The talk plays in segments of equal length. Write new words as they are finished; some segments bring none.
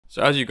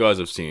So as you guys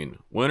have seen,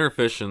 winter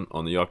fishing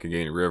on the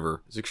Youghiogheny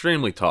River is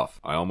extremely tough.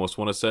 I almost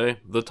want to say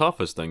the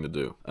toughest thing to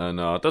do. And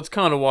that's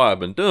kind of why I've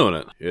been doing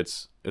it.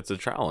 It's a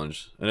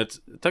challenge. And it's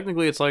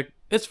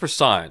for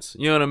science.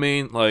 You know what I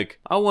mean? Like,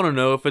 I want to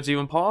know if it's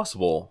even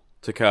possible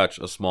to catch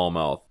a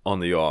smallmouth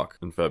on the Yough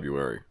in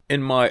February.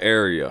 In my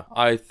area,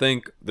 I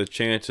think the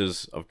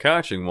chances of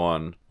catching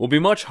one will be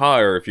much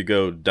higher if you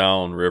go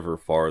down river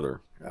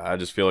farther. I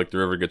just feel like the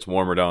river gets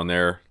warmer down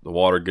there. The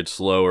water gets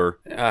slower.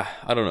 I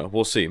don't know.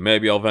 We'll see.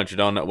 Maybe I'll venture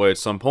down that way at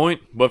some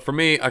point. But for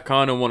me, I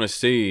kind of want to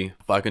see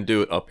if I can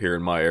do it up here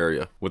in my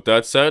area. With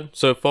that said,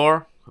 so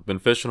far, I've been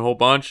fishing a whole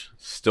bunch.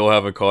 Still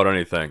haven't caught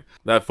anything.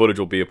 That footage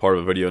will be a part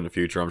of a video in the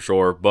future, I'm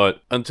sure.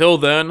 But until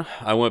then,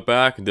 I went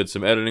back and did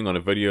some editing on a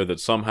video that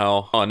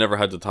somehow I never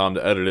had the time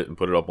to edit it and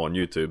put it up on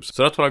YouTube.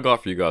 So that's what I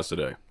got for you guys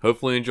today.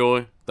 Hopefully you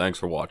enjoy. Thanks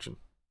for watching.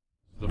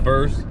 The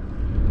first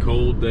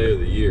cold day of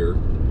the year.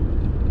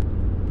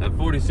 At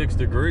 46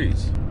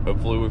 degrees.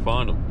 Hopefully we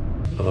find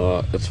them.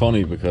 It's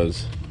funny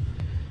because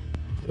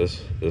this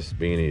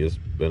beanie has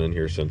been in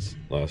here since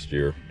last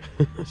year.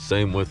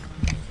 Same with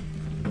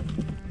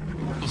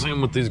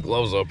these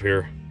gloves up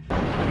here.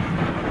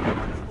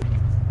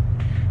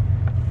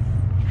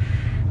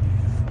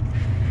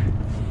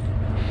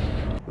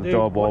 The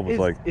jaw bulb was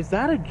like... Is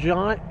that a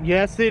giant...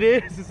 Yes, it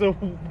is. It's a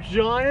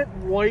giant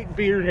white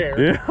beard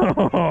hair.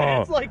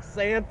 Yeah. It's like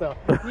Santa.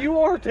 You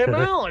are Tim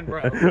Allen,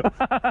 bro.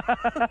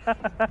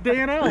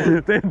 Dan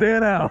Allen.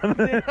 Dan Allen.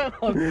 Dan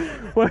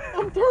Allen. What?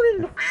 I'm turning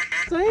into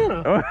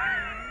Santa.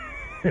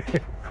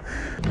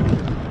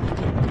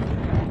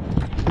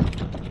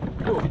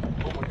 Oh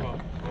my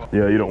God.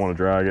 Yeah, you don't want to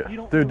drag it.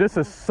 Dude, this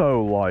is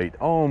so light.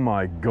 Oh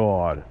my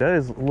God. That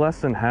is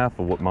less than half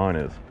of what mine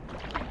is.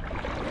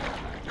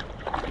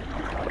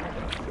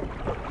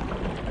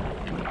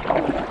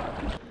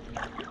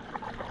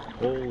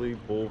 Holy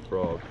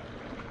bullfrog.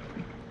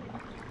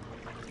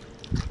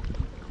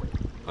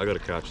 I gotta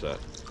catch that.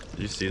 Did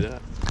you see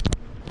that?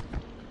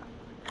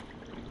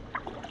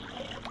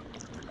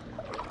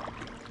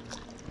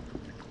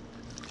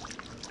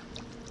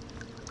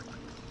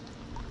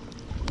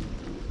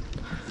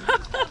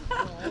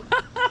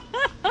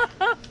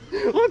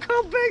 Look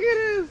how big it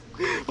is!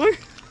 Look.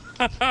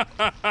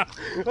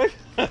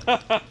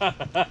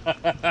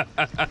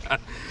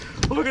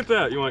 Look at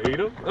that. You want to eat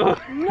him?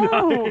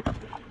 No!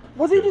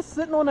 Was he just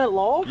sitting on that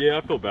log? Yeah,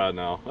 I feel bad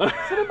now.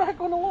 Sit him back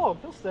on the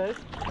log. He'll stay.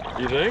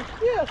 You think?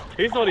 Yes.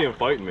 He's not even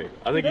fighting me.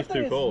 I think he's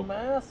too cold.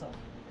 Massive.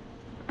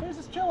 He was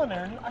just chilling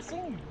there. I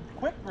seen you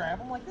quick grab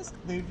him like this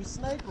dude just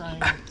snake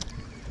wrangling.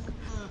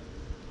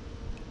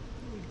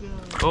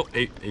 Oh,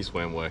 he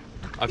swam away.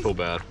 I feel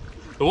bad.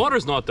 The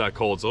water's not that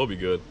cold, so it'll be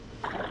good.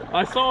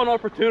 I saw an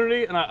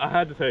opportunity and I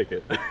had to take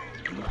it.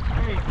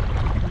 Hey, you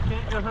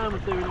can't go home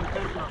until we didn't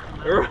catch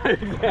nothing.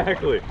 Right,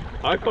 exactly.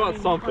 I caught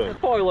something.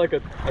 Probably like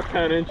a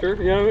 10-incher,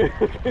 you know what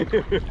I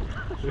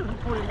mean?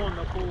 21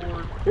 to 4.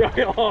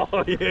 Right,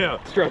 oh yeah.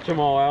 Stretch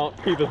him all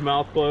out, keep his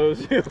mouth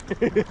closed. This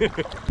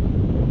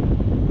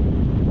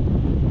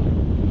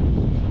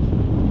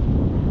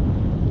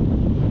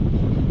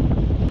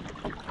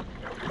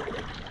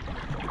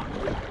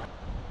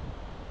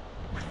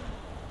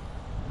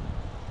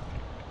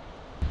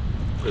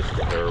is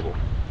terrible.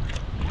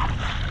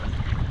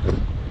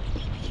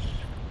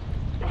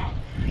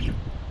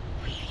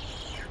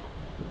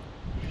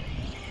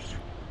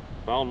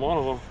 Found one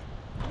of them.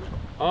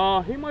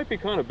 He might be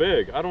kind of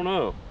big. I don't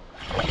know.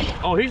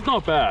 Oh, he's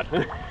not bad.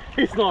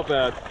 He's not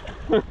bad.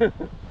 All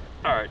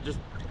right, just.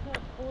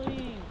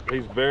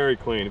 He's very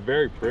clean,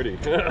 very pretty.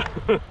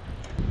 The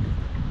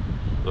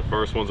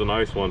first one's a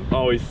nice one.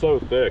 Oh, he's so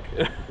thick.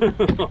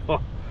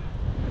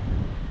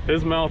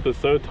 His mouth is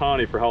so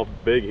tiny for how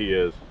big he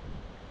is.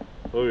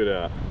 Look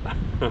at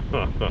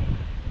that.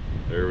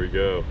 There we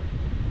go.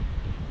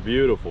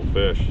 Beautiful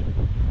fish.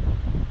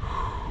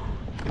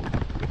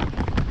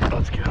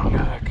 Let's get him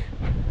back.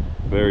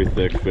 Very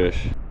thick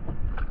fish.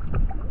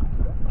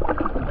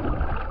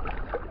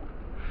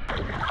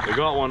 We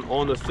got one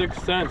on the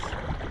 6th Sense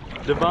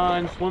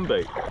Divine swim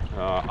bait.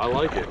 I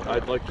like it. I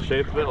like the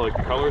shape of it. I like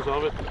the colors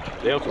of it.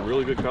 They have some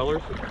really good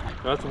colors.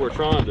 That's what we're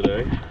trying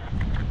today.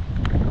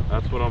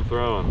 That's what I'm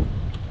throwing.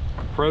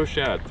 Pro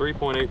shad,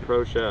 3.8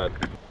 pro shad.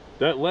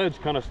 That ledge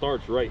kind of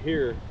starts right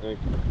here and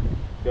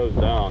goes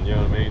down, you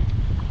know what I mean?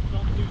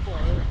 Not too far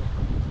over.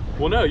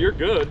 Well, no, you're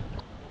good.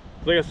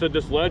 Like I said,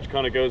 this ledge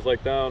kind of goes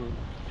like down.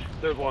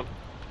 There's one.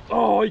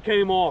 Oh, he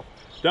came off.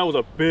 That was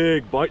a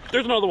big bite.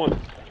 There's another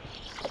one.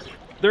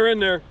 They're in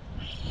there.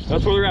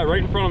 That's where they're at,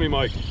 right in front of me,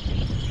 Mike.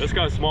 This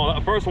guy's small.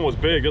 That first one was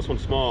big, this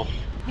one's small.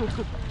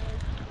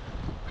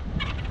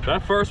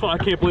 That first one,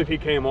 I can't believe he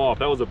came off.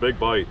 That was a big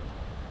bite.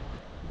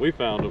 We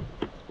found him,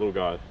 little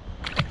guy.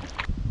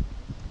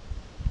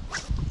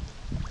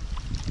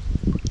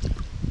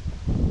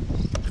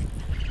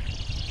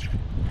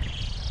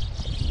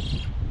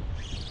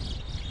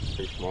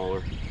 He's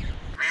smaller.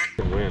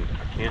 Wind.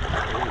 I can't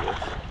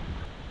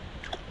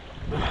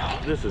do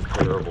this. This is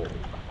terrible.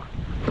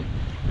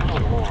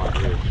 Come on,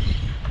 dude.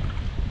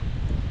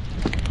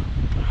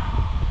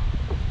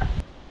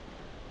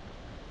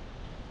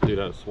 Dude,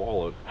 that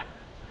swallowed.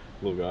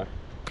 Little guy.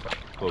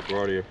 Look, we're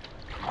already here.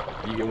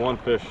 You get one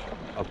fish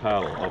a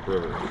paddle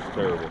upriver. It's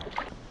terrible.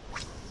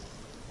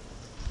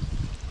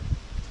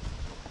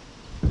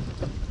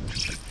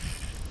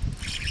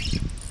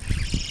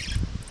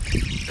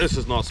 This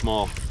is not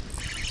small.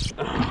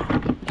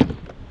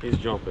 He's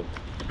jumping.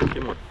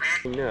 Get my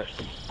net.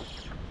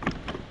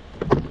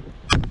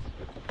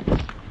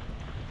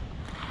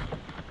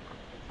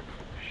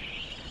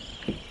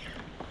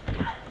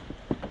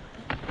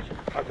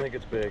 I think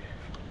it's big.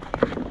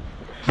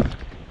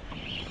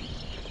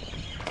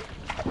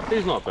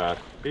 He's not bad.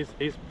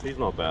 He's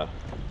not bad.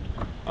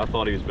 I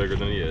thought he was bigger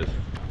than he is.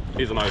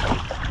 He's a nice one.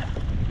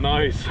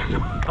 Nice,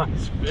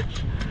 nice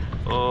fish.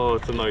 Oh,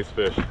 it's a nice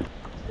fish.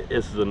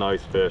 This is a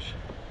nice fish.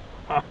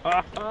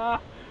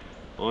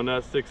 On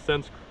that 6th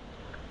Sense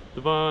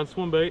Divine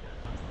swim bait.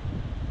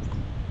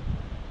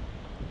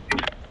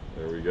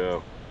 There we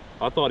go.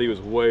 I thought he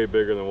was way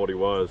bigger than what he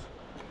was.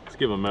 Let's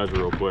give him a measure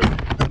real quick.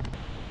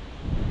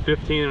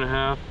 15 and a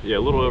half. Yeah, a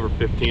little over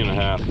 15 and a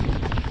half.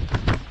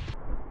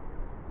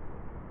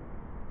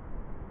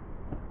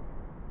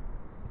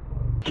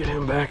 Get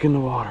him back in the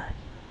water.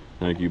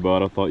 Thank you,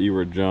 bud. I thought you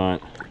were a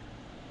giant.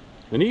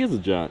 And he is a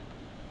giant.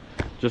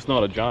 Just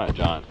not a giant.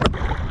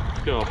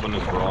 Let's go up on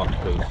this rock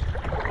because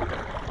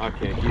I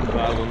can't keep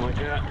paddling like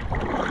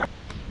that.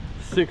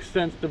 6th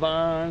Sense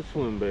Divine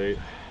swim bait.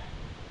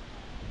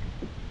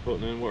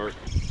 Putting in work.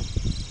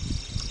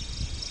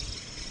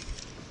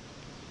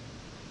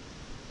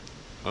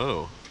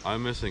 Oh,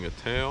 I'm missing a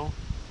tail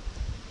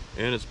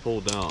and it's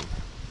pulled down.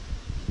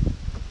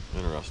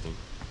 Interesting.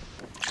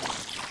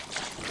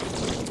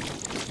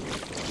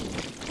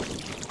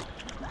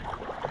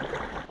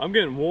 I'm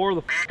getting wore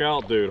the f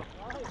out, dude.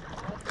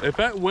 If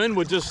that wind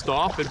would just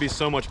stop, it'd be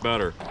so much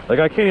better. Like,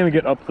 I can't even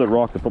get up to the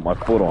rock to put my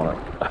foot on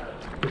it.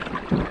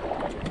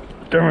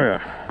 Come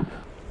here.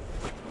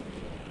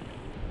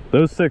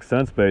 Those 6th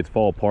Sense baits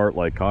fall apart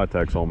like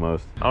Kitex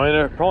almost. I mean,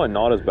 they're probably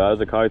not as bad as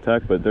a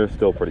Kitex, but they're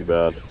still pretty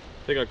bad.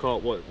 I think I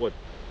caught, what,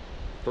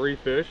 3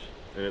 fish?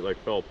 And it like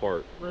fell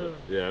apart. Really?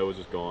 Yeah, it was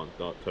just gone,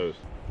 not toast.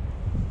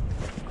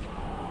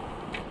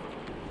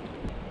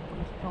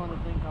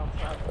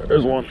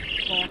 There's one.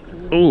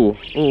 Ooh,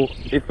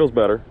 he feels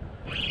better.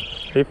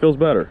 He feels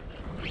better.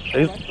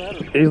 He's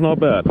not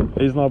bad.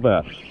 He's not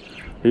bad.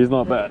 He's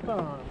not bad.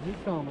 He's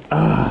coming.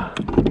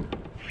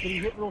 Did he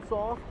hit real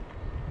soft?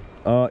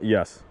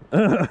 Yes.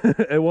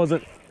 It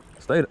wasn't.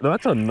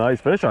 That's a nice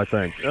fish, I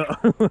think. That's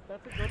a good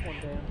one,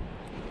 Dan.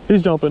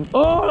 He's jumping.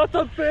 Oh, that's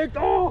a big.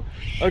 Oh.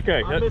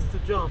 Okay. I missed the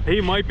jump.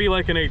 He might be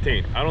like an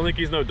 18. I don't think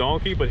he's no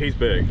donkey, but he's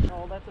big.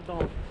 Oh, that's a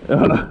donkey.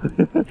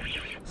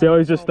 See how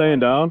he's just staying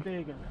down?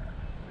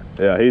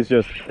 Yeah, he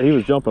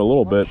was jumping a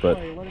little bit, but.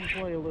 Let him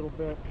play a little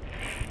bit.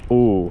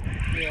 Ooh.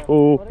 Yeah.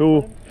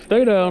 Ooh.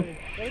 Stay down.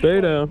 Stay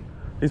down.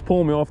 He's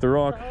pulling me off the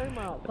rock.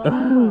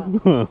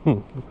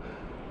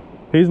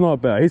 He's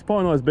not bad. He's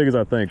probably not as big as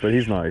I think, but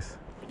he's nice.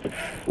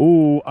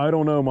 Ooh, I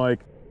don't know,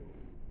 Mike.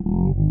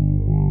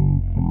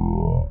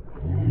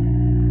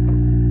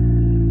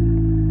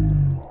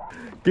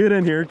 Get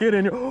in here, get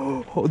in here.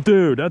 Oh,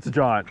 dude, that's a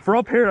giant. For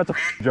up here, that's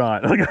a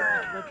giant.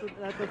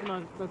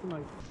 That's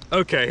nice.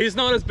 Okay, he's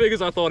not as big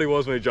as I thought he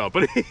was when he jumped,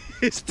 but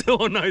he's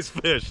still a nice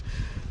fish.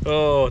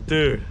 Oh,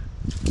 dude.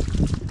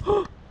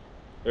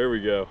 There we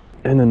go.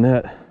 In the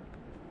net.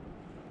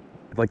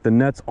 Like the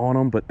net's on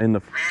him, but in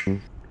the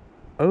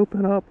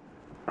open up.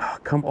 Oh,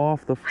 come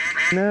off the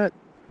net.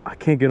 I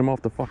can't get him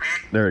off the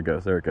There it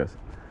goes, there it goes.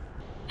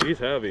 He's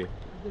heavy.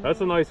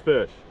 That's a nice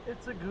fish.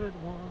 It's a good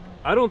one.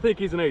 I don't think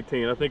he's an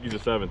 18. I think he's a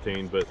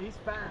 17, but he's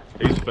fat.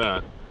 He's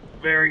fat.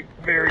 Very,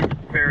 very,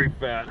 very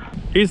fat.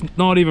 He's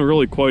not even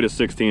really quite a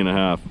 16 and a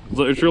half.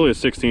 It's really a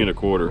 16 and a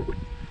quarter.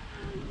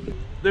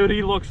 Dude,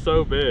 he looks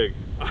so big.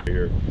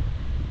 Here.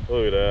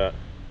 Look at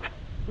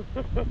that.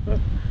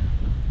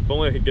 If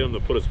only I could get him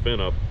to put his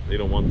fin up. He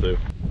don't want to.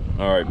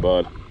 All right,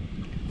 bud.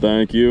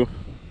 Thank you.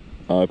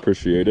 I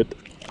appreciate it.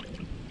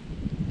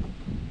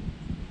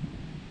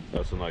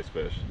 That's a nice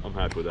fish. I'm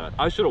happy with that.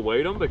 I should have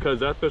weighed him because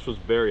that fish was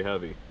very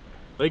heavy.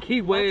 Like, he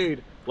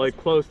weighed like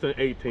close to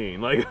 18.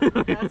 Like,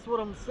 that's what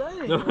I'm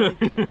saying.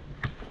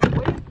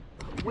 Like,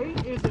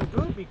 weight isn't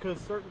good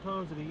because certain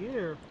times of the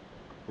year,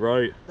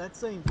 right, that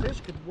same fish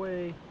could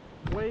weigh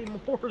way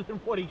more than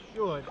what he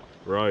should.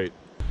 Right.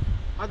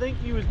 I think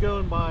he was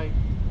going by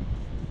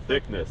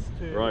thickness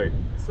too. Right.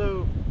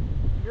 So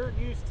you're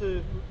used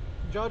to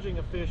judging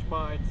a fish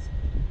by its,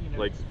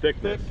 like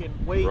thickness, thick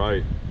and weight.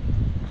 Right.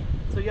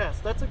 So yes,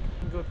 that's a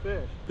good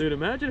fish. Dude,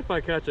 imagine if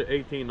I catch an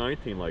 18,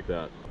 19 like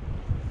that.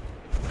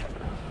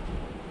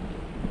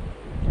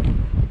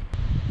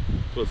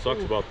 That's what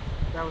sucks about.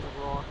 That was a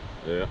rock.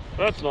 Yeah.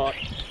 That's not.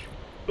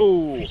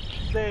 Ooh.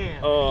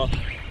 Damn.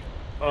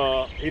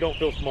 He don't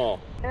feel small.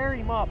 Carry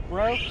him up,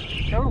 bro.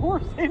 Don't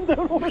horse him.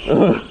 Don't horse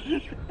him.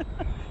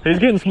 He's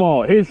getting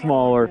small. He's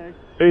smaller.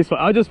 Okay.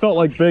 I just felt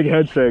like big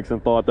head shakes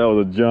and thought that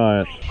was a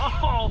giant.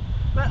 Oh,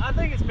 I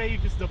think it's maybe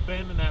just the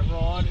bend in that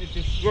rod. It's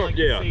just like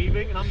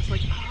deceiving, and I'm just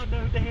like, oh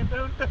no, Dan,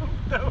 don't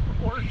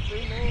horse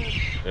him, man.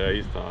 Yeah,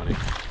 he's tiny.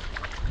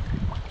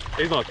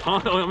 He's not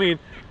tawny. I mean,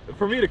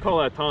 for me to call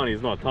that tawny,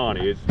 he's not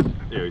tawny. It's,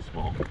 yeah, he's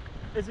small.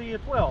 Is he a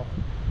 12?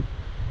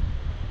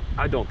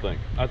 I don't think.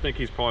 I think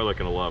he's probably like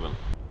an 11.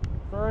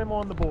 Throw him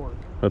on the board.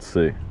 Let's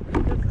see.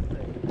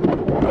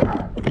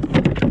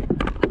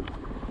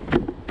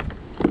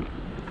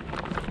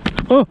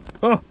 Oh,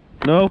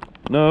 no,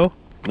 no,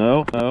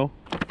 no, no.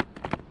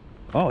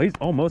 Oh, he's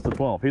almost a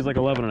 12. He's like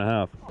 11 and a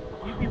half.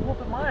 You'd be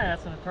whooping my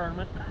ass in a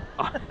tournament.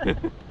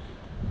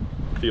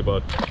 See you,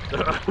 bud.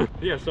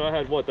 Yeah, so I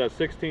had what, that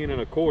 16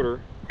 and a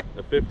quarter,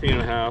 a 15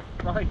 and a half.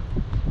 Right.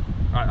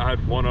 I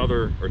had one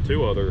other or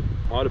two other,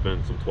 might have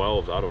been some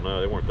 12s, I don't know,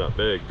 they weren't that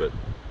big, but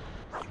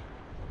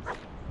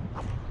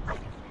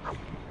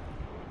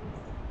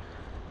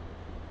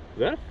is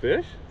that a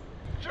fish?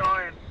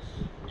 Giant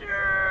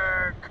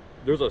stick.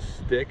 There's a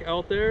stick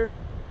out there?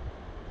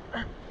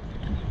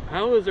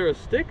 How is there a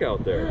stick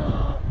out there?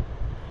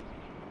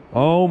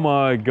 Oh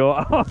my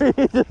god.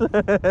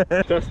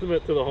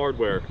 Testament to the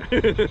hardware.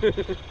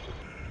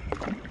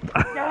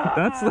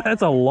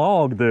 That's a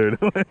log, dude.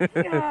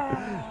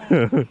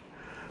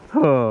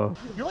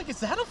 You're like, is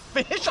that a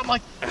fish? I'm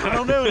like, I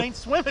don't know, it ain't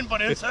swimming,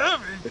 but it's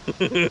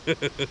heavy.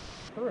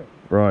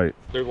 Right.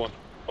 There's one.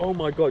 Oh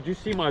my god, you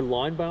see my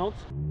line bounce?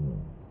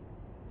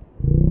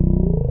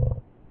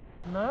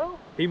 No?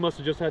 He must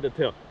have just had the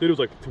tail. Dude, it was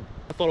like,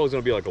 I thought it was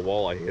gonna be like a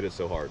walleye, hit it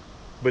so hard.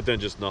 But then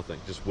just nothing,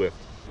 just whiffed.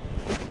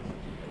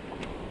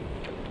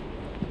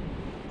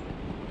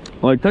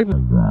 Like,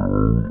 technically.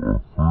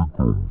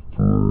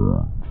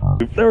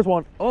 There's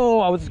one. Oh,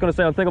 I was just gonna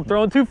say, I think I'm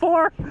throwing too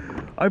far.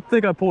 I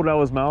think I pulled it out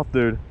of his mouth,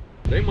 dude.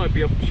 They might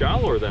be up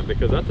shallower then,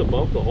 because that's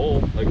above the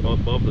hole, like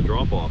above the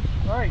drop off.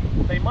 Right,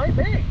 they might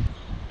be.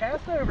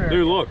 Cast over there.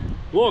 Dude, look,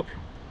 look,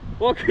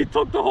 look, he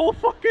took the whole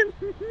fucking,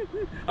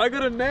 I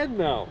got a Ned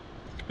now.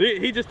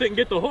 He just didn't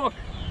get the hook.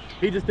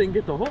 He just didn't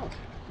get the hook.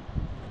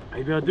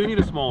 Maybe I do need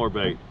a smaller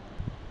bait.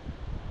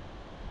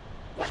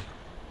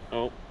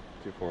 Oh,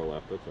 too far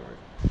left, that's all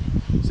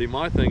right. See,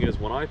 my thing is,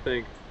 when I'm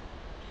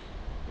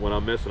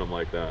missing them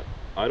like that,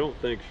 I don't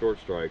think short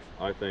strikes.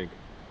 I think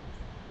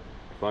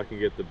if I can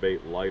get the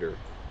bait lighter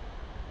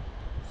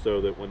so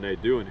that when they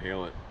do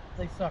inhale it,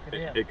 they suck it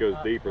in. It goes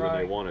deeper right.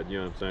 than they wanted, you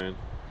know what I'm saying?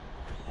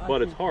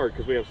 But it's hard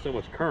because we have so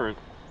much current.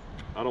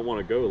 I don't want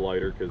to go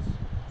lighter because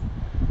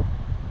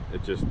it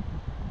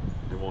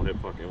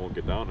won't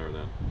get down there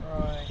then.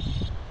 Right.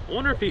 I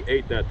wonder if he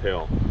ate that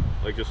tail,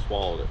 like just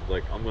swallowed it.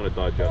 Like, I'm gonna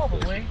digest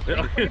Probably.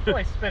 this. He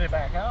probably spit it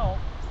back out.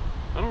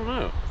 I don't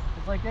know.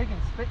 It's like they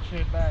can spit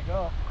shit back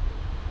up.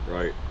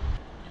 Right.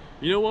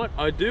 You know what?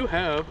 I do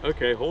have,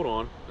 okay, hold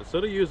on.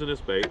 Instead of using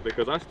this bait,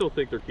 because I still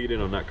think they're keyed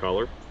in on that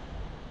color,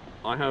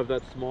 I have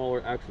that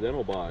smaller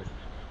accidental buy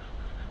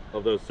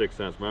of those 6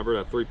 cents. Remember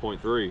that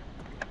 3.3?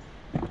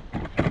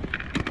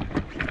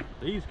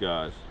 These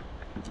guys.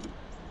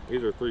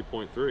 These are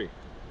 3.3,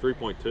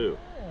 3.2.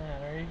 Yeah,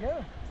 there you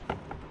go.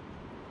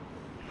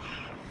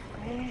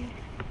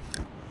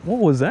 What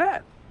was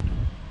that?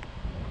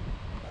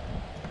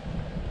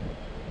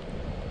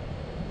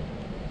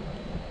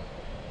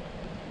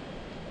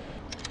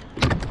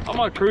 I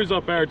might cruise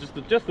up there just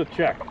to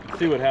check,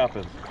 see what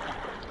happens.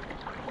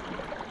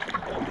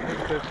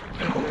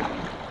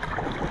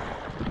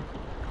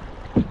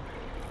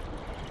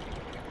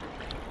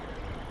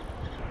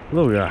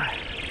 Little guy.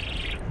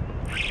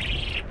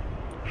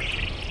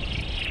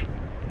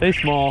 Hey,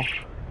 small.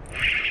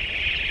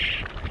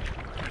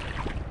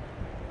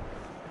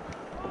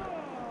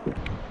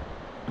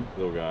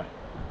 Little guy.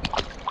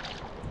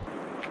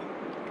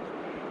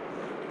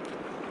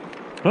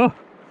 Oh.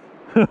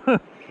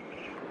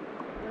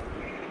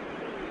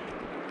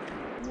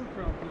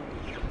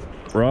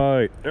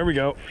 Right, there we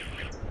go.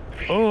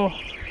 Oh.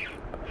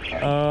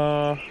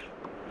 I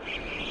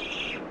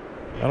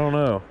don't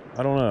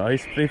know.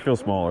 He feels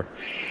smaller.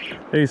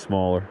 He's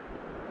smaller.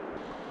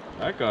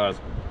 That guy's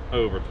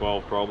over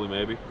 12 probably,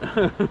 maybe.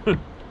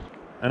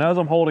 And as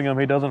I'm holding him,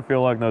 he doesn't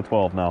feel like no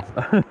 12 now.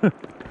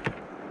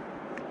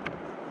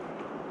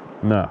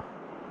 No.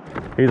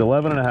 He's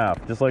 11 and a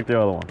half, just like the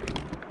other one.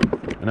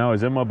 And now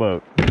he's in my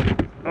boat.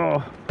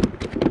 Oh.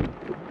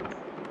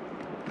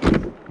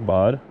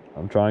 Bud,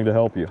 I'm trying to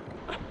help you.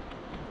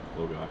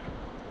 Little guy.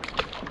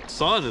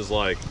 Sun is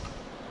like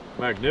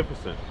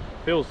magnificent.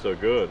 Feels so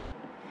good.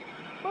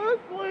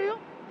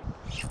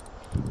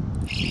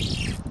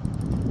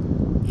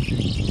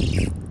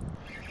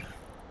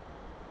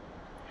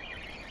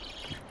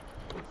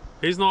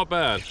 He's not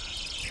bad.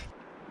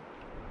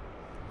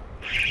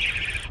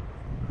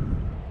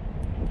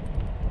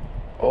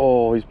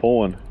 Oh, he's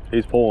pulling.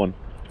 He's pulling.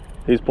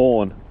 He's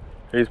pulling.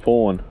 He's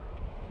pulling.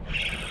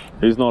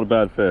 He's not a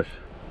bad fish.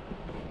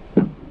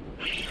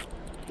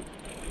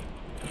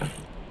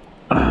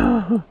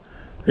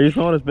 He's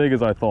not as big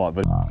as I thought,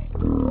 but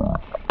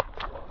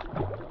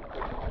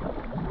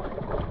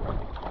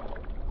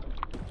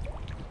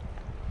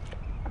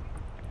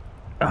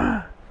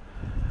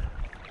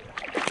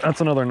that's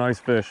another nice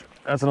fish.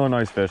 That's another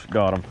nice fish.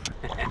 Got him.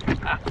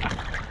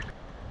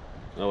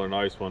 Another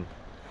nice one.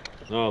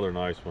 Another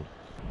nice one.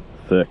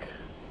 Thick.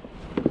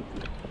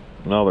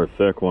 Another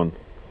thick one.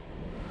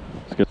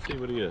 Let's see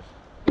what he is.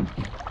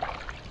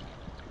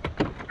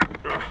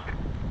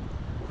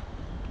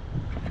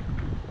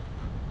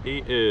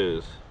 He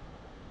is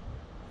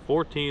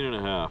 14 and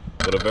a half,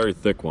 but a very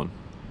thick one.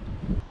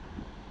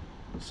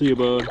 See you,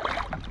 bud.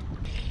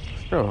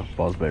 Let's throw a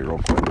buzzbait real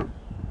quick,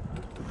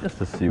 just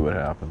to see what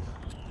happens,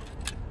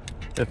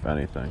 if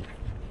anything.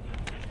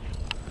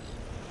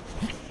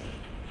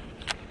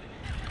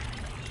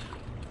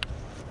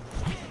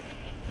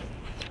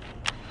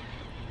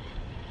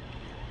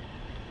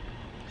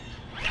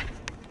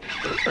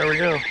 There we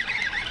go.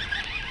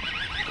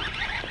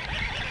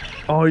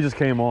 Oh, he just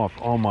came off.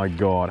 Oh my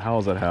God, how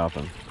does that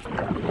happen?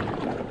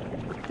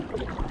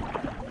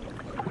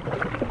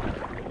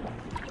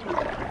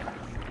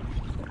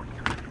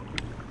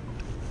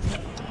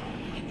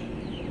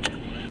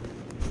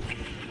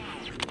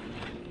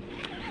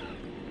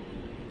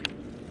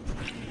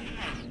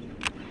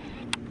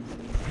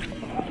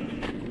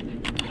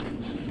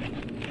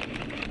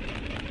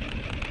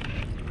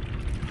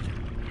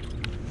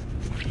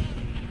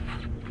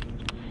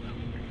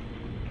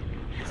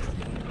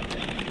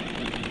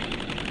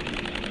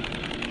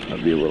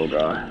 That'd be a little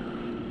guy.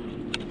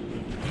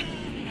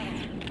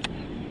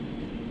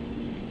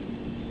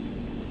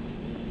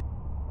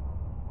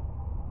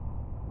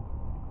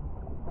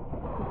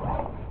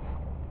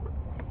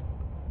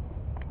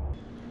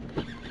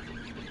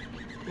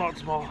 Not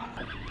small.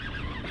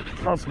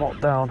 Not small.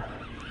 Down.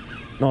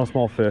 Not a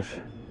small fish.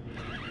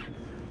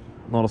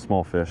 Not a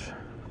small fish.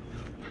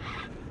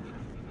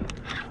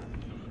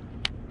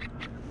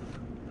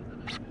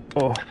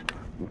 Oh,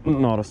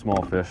 not a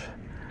small fish.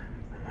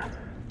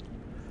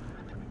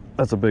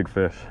 That's a big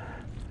fish.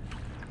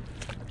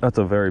 That's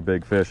a very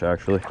big fish,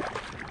 actually.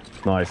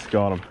 Nice,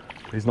 got him.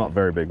 He's not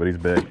very big, but he's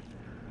big.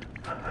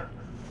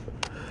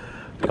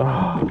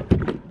 Oh.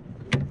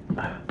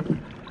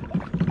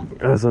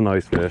 That's a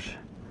nice fish.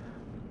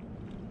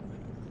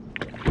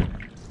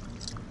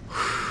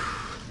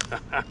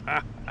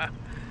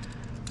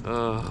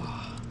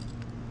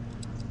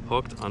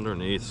 Hooked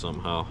underneath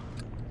somehow.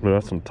 But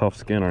that's some tough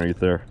skin underneath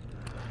there.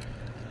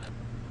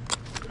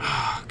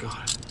 Oh,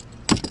 got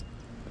it.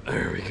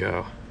 There we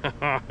go.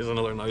 Here's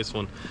another nice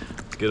one.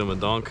 Let's get him a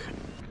dunk.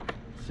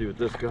 Let's see what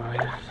this guy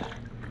is.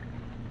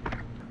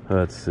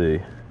 Let's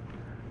see.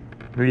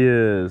 He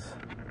is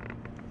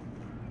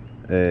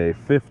a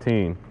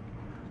 15.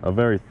 A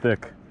very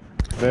thick.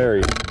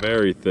 Very,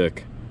 very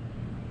thick.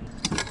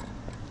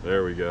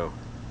 There we go.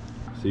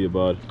 See you,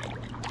 bud.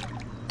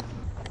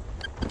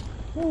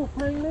 Oh,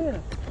 praying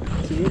mantis.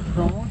 See it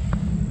crawling?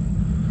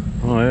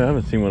 Oh yeah, I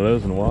haven't seen one of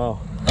those in a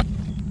while.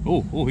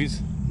 Oh,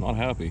 he's not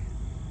happy.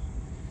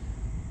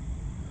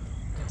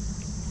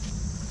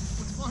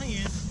 What's funny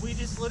is we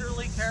just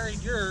literally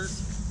carried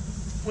yours,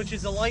 which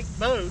is a light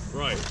boat.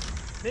 Right.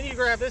 Then you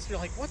grab this, and you're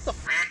like, what the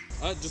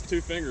f? Just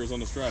 2 fingers on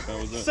the strap, that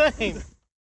was it. Same.